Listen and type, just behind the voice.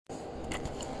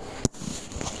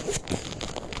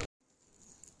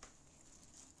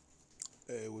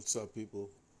What's up, people?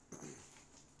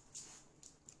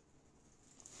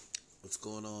 What's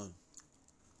going on?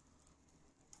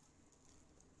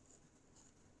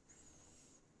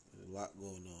 There's a lot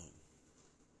going on.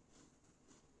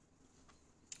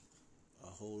 A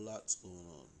whole lot's going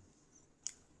on.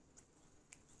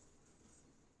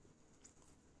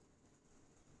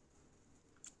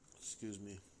 Excuse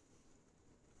me.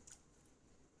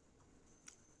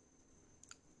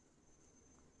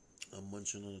 I'm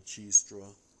munching on a cheese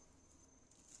straw,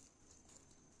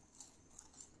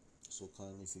 so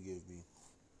kindly forgive me.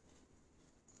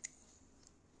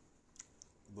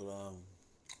 But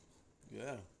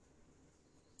yeah,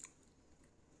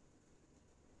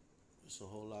 there's a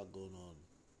whole lot going on.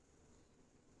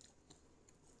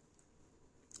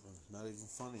 It's not even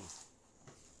funny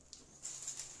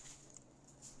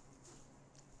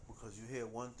because you hear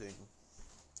one thing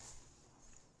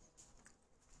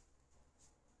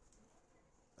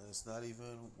and it's not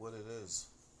even what it is.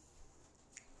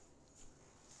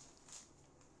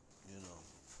 You know,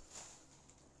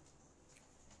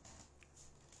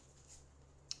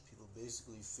 people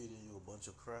basically feeding you a bunch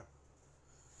of crap.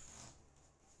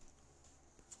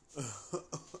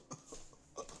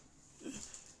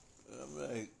 I'm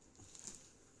like,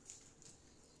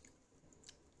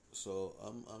 so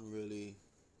I'm really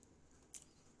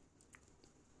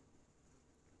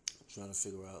trying to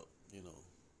figure out,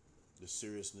 the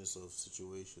seriousness of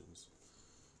situations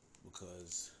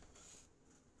because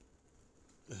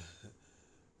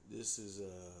this is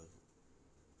uh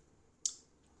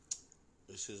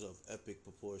this is of epic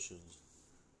proportions.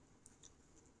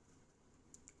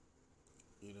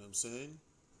 You know what I'm saying?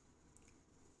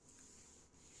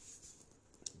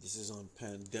 This is on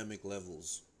pandemic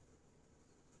levels.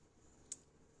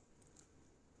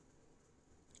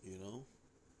 You know,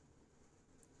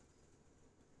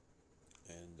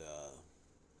 and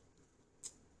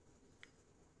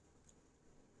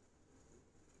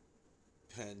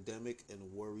pandemic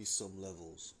and worrisome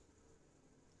levels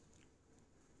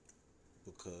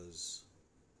because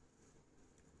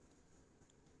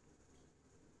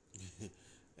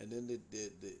and then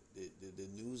the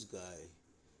news guy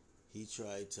he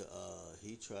tried to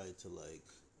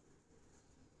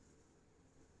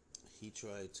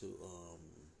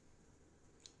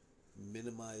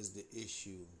minimize the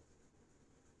issue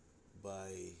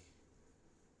by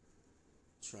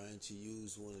trying to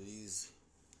use one of these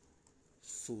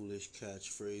foolish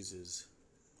catchphrases.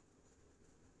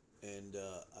 And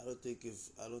I don't think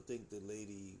the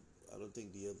lady on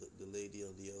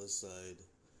the other side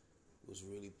was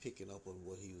really picking up on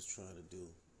what he was trying to do.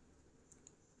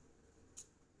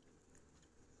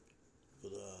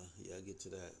 But yeah, I get to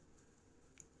that.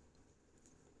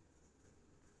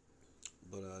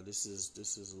 But this is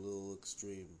a little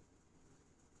extreme.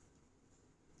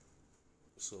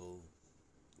 So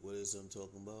what is I'm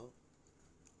talking about?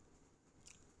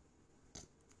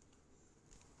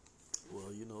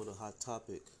 Well, the hot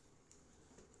topic,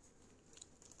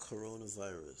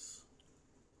 coronavirus.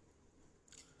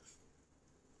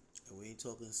 And we ain't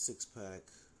talking 6 pack,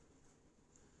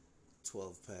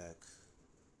 12 pack,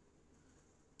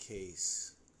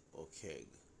 case, or keg.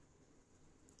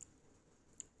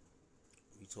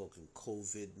 We talking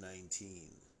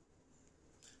COVID-19.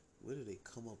 Where do they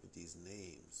come up with these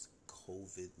names?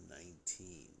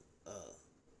 COVID-19.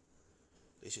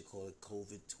 They should call it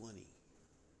COVID-20.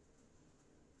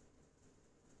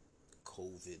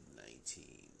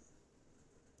 COVID-19.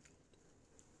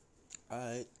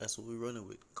 Alright, that's what we're running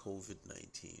with.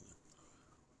 COVID-19.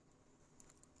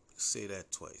 Say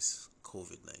that twice.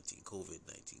 COVID-19.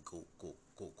 COVID-19.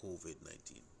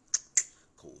 COVID-19.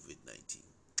 COVID-19.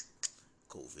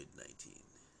 COVID-19.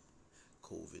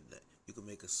 COVID-19. You can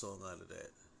make a song out of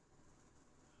that.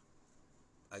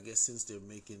 I guess since they're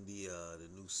making the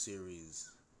new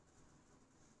series,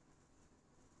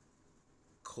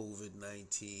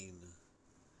 COVID-19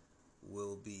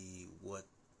 will be what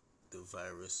the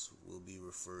virus will be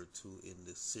referred to in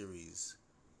the series.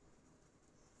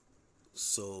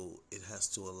 So it has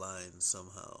to align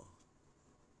somehow.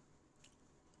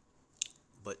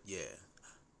 But yeah,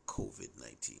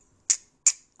 COVID-19.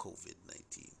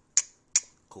 COVID-19.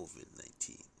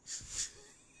 COVID-19.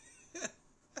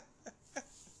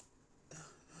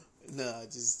 Nah,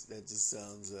 that just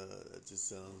sounds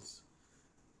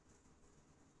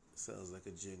like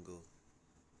a jingle.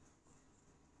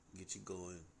 Get you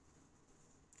going.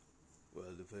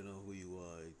 Well, depending on who you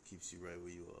are, it keeps you right where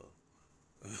you are.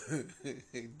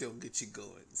 Don't get you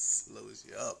going. Slows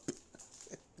you up.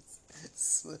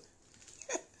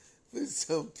 For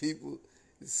some people,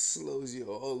 it slows you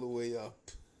all the way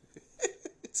up.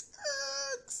 It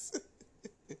sucks.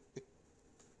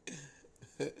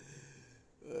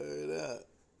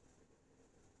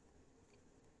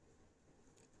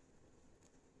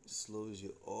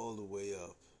 the way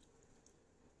up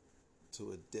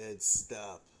to a dead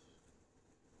stop.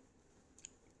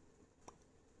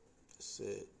 That's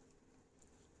it.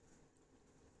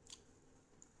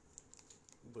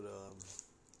 But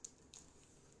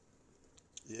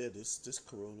yeah, this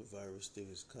coronavirus thing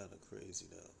is kind of crazy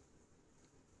now.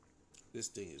 This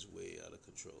thing is way out of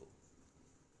control.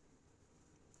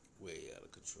 Way out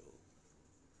of control.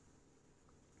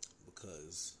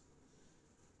 Because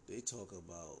they talk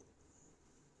about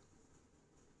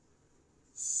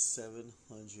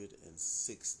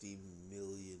 760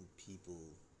 million people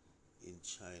in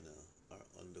China are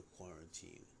under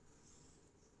quarantine.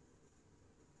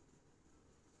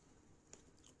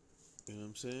 You know what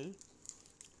I'm saying?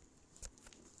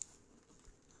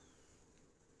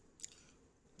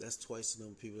 That's twice the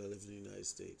number of people that live in the United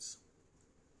States.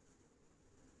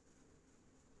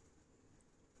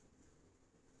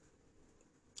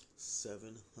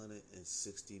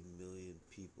 760 million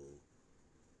people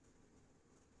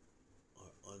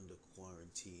are under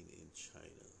quarantine in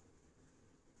China.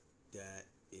 That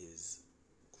is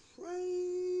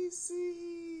crazy.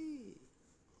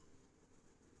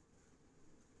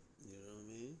 You know what I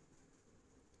mean?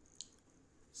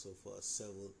 So far,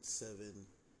 seven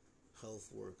health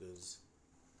workers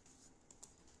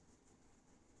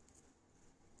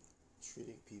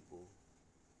treating people,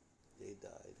 they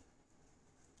died.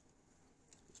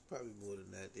 It's probably more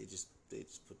than that. They just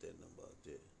put that number out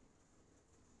there.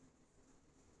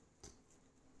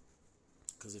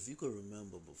 Because if you could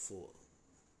remember before,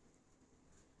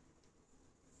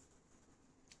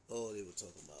 they were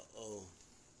talking about,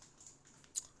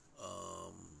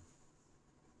 um,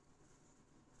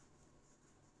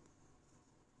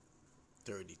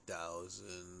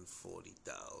 30,000,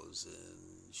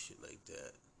 40,000, shit like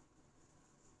that.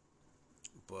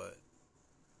 But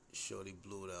Shorty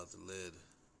blew it out the lid.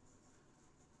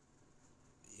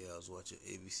 Yeah, I was watching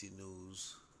ABC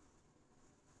News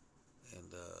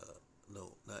and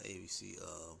no, not ABC.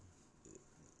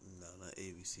 No, not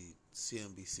ABC.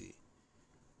 CNBC.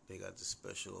 They got the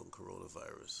special on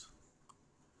coronavirus,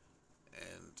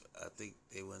 and I think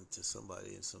they went to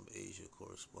somebody in some Asia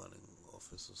corresponding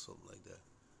office or something like that.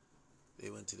 They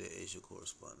went to their Asia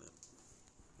correspondent,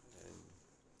 and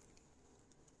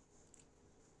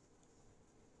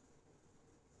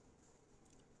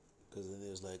because then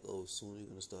there's like, soon you're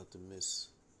gonna start to miss.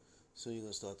 Soon you're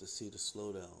gonna start to see the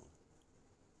slowdown,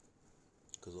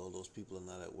 because all those people are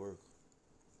not at work.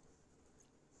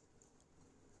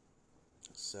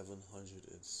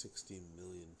 760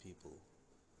 million people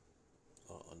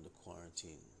are under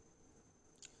quarantine,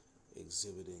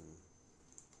 exhibiting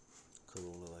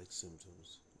corona-like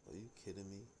symptoms. Are you kidding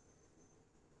me?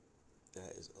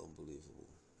 That is unbelievable.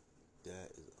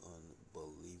 That is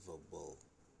unbelievable.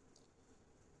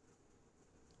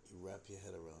 You wrap your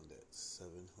head around that.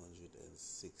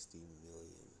 760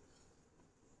 million.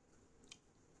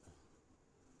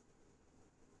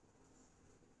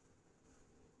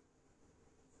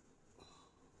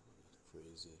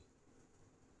 Crazy.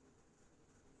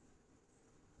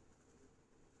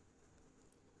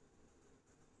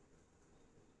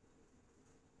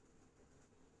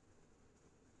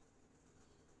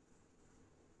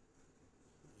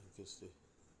 I guess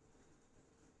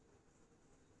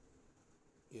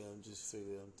yeah, I'm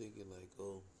thinking like,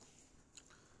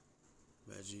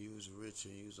 imagine you was rich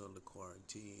and you was under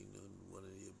quarantine in one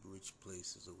of your rich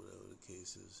places or whatever the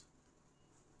case is,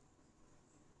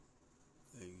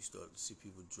 and you start to see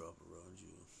people drop around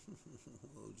you.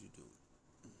 What would you do?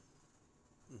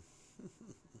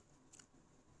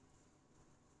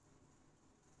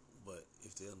 But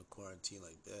if they're under quarantine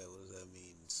like that, what does that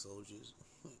mean? Soldiers?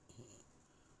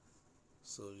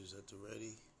 Soldiers at the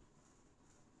ready?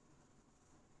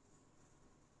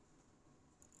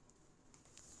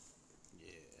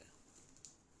 Yeah,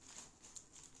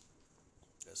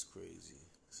 that's crazy.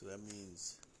 So that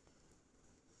means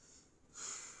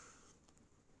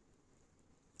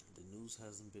the news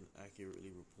hasn't been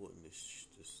accurately reporting this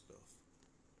stuff.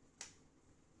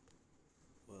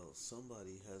 Well,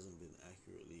 somebody hasn't been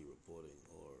accurately reporting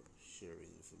or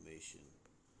sharing information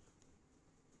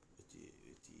with the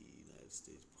United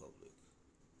States public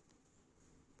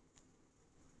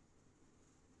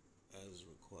as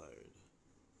required.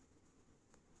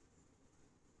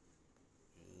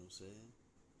 You know what I'm saying?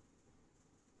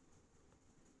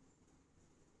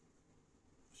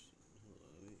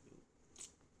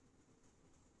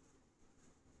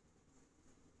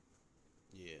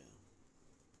 Yeah.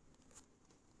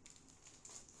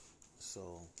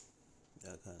 So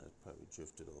that kind of probably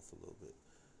drifted off a little bit,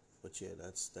 but yeah,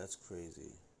 that's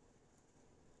crazy.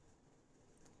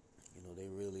 You know, they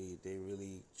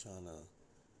really trying to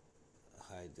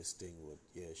this thing with,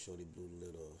 Shorty blew the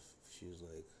lid off. She was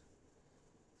like,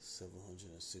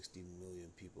 760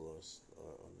 million people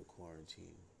are under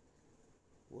quarantine.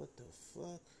 What the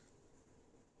fuck?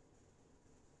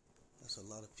 That's a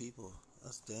lot of people.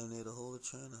 That's damn near the whole of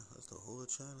China. That's the whole of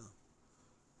China.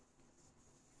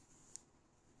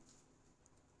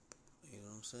 You know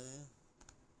what I'm saying?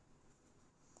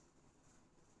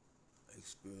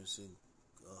 Experiencing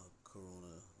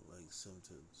corona like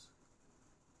symptoms.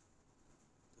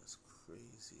 That's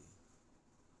crazy.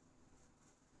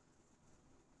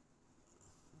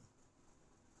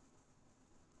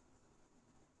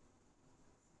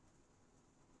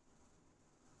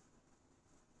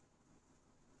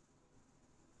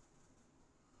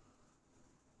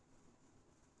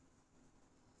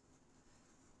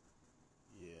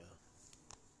 Yeah.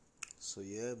 So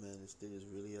yeah, man, this thing is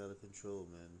really out of control,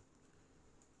 man.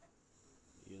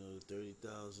 You know, the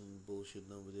 30,000 bullshit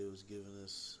number they was giving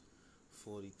us,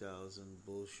 40,000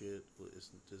 bullshit, it's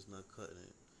just not cutting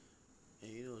it.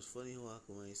 And you know, it's funny how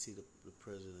I ain't see the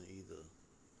president either.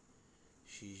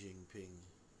 Xi Jinping.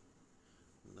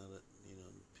 Not a,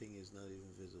 Ping is not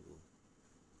even visible.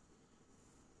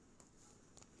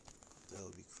 That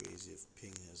would be crazy if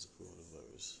Ping has the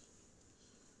coronavirus.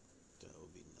 That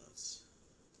would be nuts.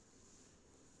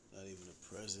 Not even the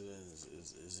president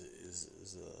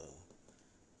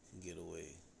can get away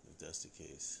if that's the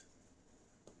case.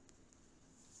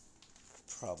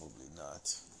 Probably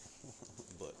not,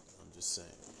 but I'm just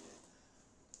saying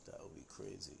that would be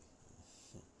crazy.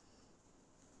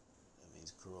 That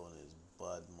means Corona is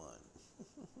bad man.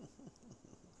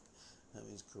 That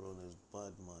means Corona is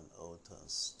bad man out and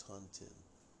stunting.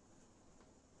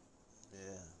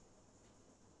 Yeah,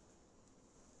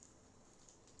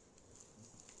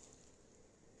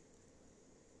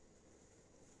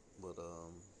 but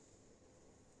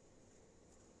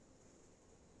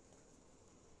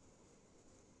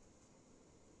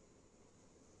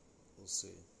we'll see.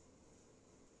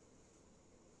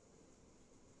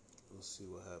 We'll see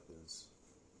what happens.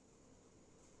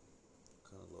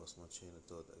 Kind of lost my chain of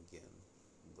thought again,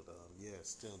 but yeah,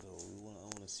 still though, I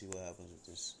want to see what happens with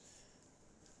this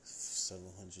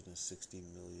 760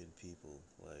 million people.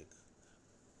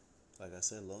 Like I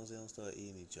said, as long as they don't start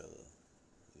eating each other,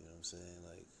 you know what I'm saying?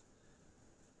 Like,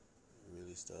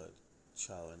 really start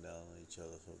chowing down on each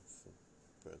other for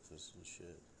breakfast and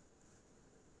shit.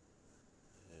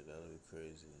 Yeah, that'll be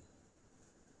crazy.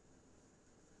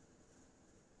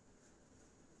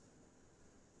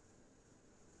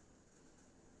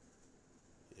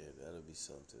 Yeah, that'll be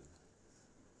something.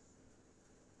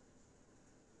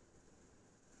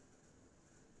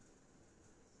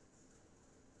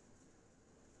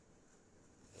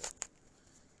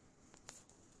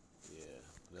 Yeah,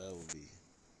 that would be.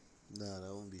 Nah,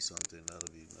 that won't be something.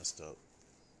 That'll be messed up.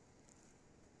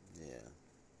 Yeah.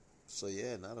 So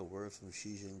yeah, not a word from Xi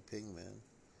Jinping, man.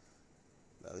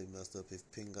 That'd be messed up if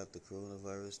Ping got the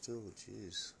coronavirus too.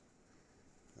 Jeez.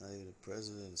 Not even the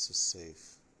president is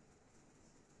safe.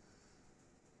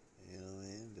 You know what I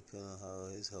mean? Depending on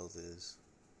how his health is.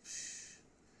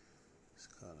 It's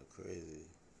kind of crazy.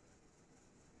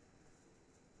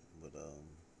 But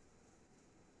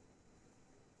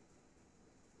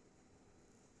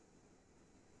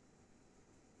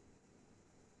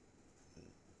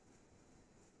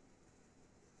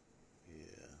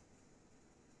yeah.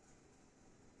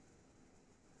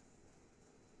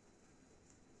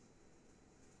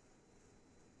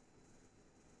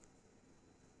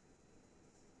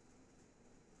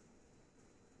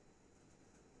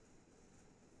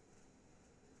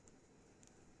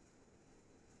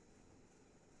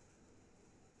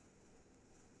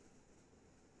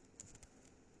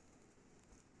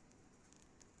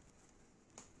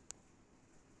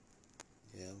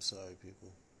 Yeah, I'm sorry, people.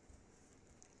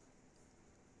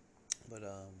 But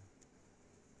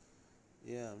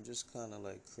yeah, I'm just kind of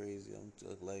like crazy. I'm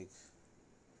like,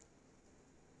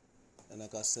 and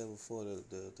like I said before,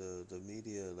 the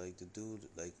media, like the dude,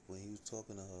 like when he was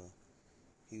talking to her,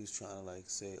 he was trying to like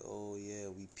say, oh yeah,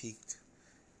 we peaked.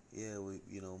 Yeah,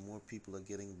 more people are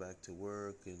getting back to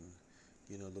work, and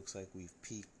looks like we've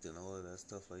peaked and all of that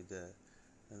stuff like that.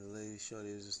 And the lady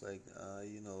shorty was just like,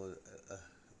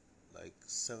 like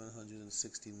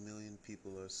 760 million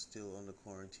people are still under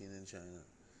quarantine in China.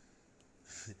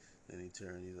 Then he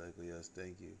turned, he's like, oh yes,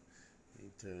 thank you.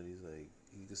 He turned, he's like,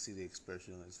 you can see the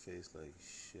expression on his face, like,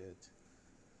 shit.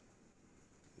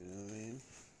 You know what I mean?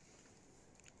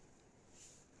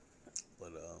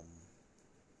 But,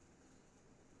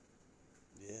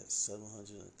 yeah,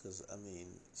 700, because, I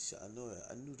mean,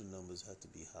 I knew the numbers had to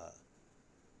be high.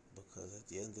 Because at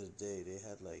the end of the day, they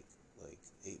had like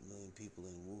 8 million people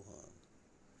in Wuhan.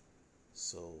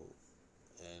 So,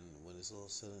 and when it's all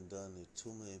said and done, there's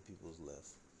 2 million people's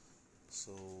left.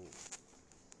 So,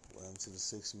 what happened to the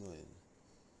 6 million?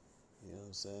 You know what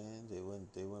I'm saying?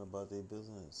 They went about their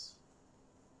business,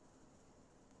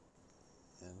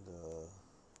 and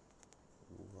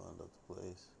wound up the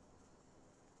place.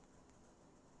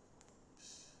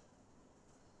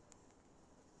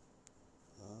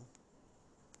 Huh?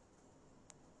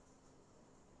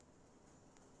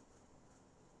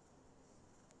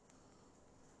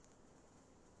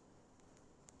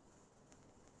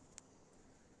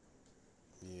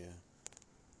 Yeah.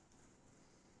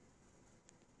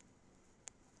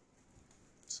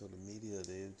 So the media,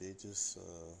 they just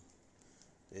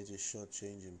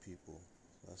shortchanging people.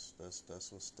 That's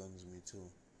what stuns me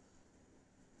too.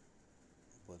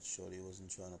 But Shorty wasn't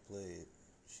trying to play it.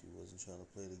 She wasn't trying to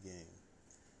play the game.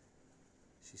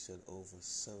 She said over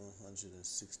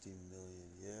 760 million.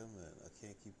 Yeah, man. I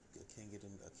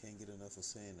can't get enough of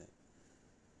saying it.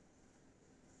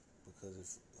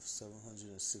 Because if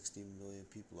 760 million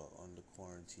people are under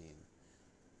quarantine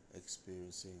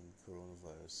experiencing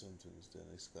coronavirus symptoms, then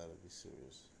it's gotta be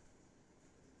serious.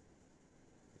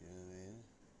 You know what I mean?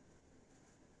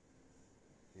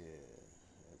 Yeah,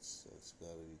 that's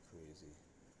gotta be crazy.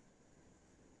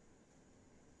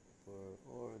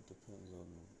 Or it depends on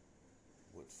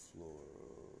what floor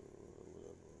or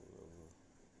whatever.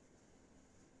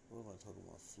 What am I talking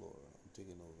about? Floor? I'm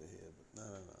thinking over here, but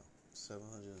no.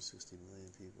 760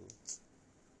 million people.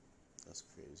 That's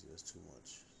crazy. That's too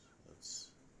much. That's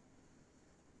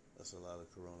that's a lot of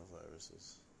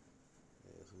coronaviruses.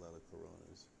 Yeah, it's a lot of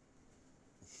coronas.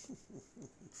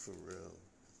 For real.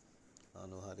 I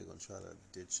don't know how they're gonna try to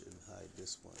ditch and hide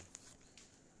this one.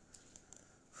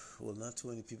 Well, not too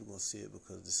many people gonna see it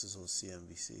because this is on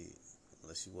CNBC.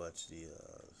 Unless you watch the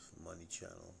Money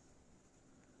Channel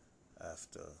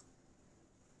after.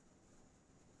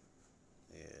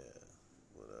 Yeah,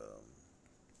 but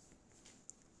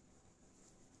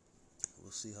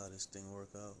we'll see how this thing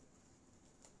work out.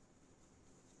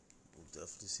 We'll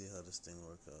definitely see how this thing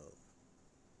work out.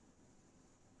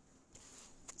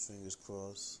 Fingers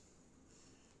crossed.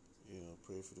 You know,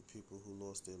 pray for the people who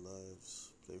lost their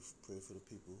lives. Pray for the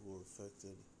people who were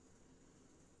affected.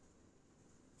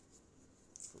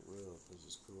 For real, because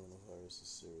this coronavirus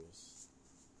is serious.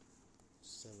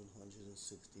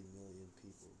 760 million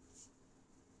people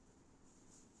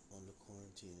under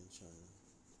quarantine in China.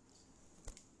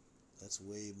 That's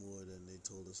way more than they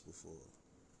told us before.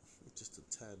 Just a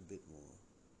tad bit more.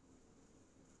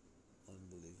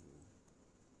 Unbelievable.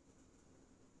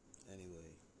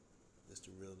 Anyway, that's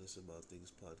the Realness About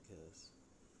Things podcast.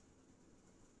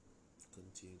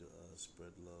 Continue to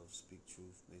spread love, speak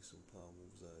truth, make some power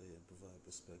moves out here, and provide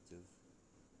perspective.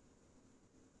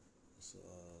 So,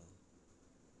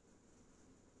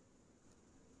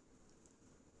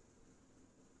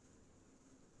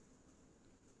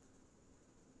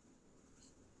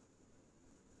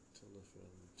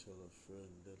 tell a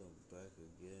friend that I'm back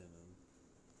again. I'm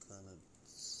kind of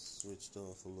switched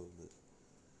off a little bit.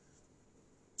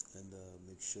 And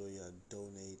make sure y'all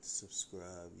donate,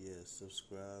 subscribe. Yeah,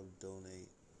 subscribe, donate.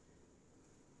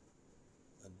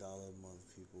 $1 a month,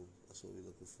 people. That's what we're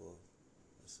looking for.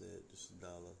 That's it, just $1.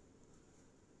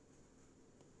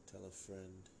 Tell a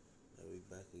friend that we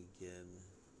back again.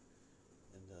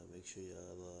 And make sure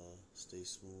y'all stay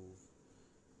smooth,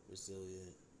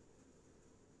 resilient,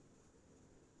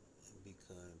 and be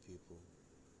kind, people.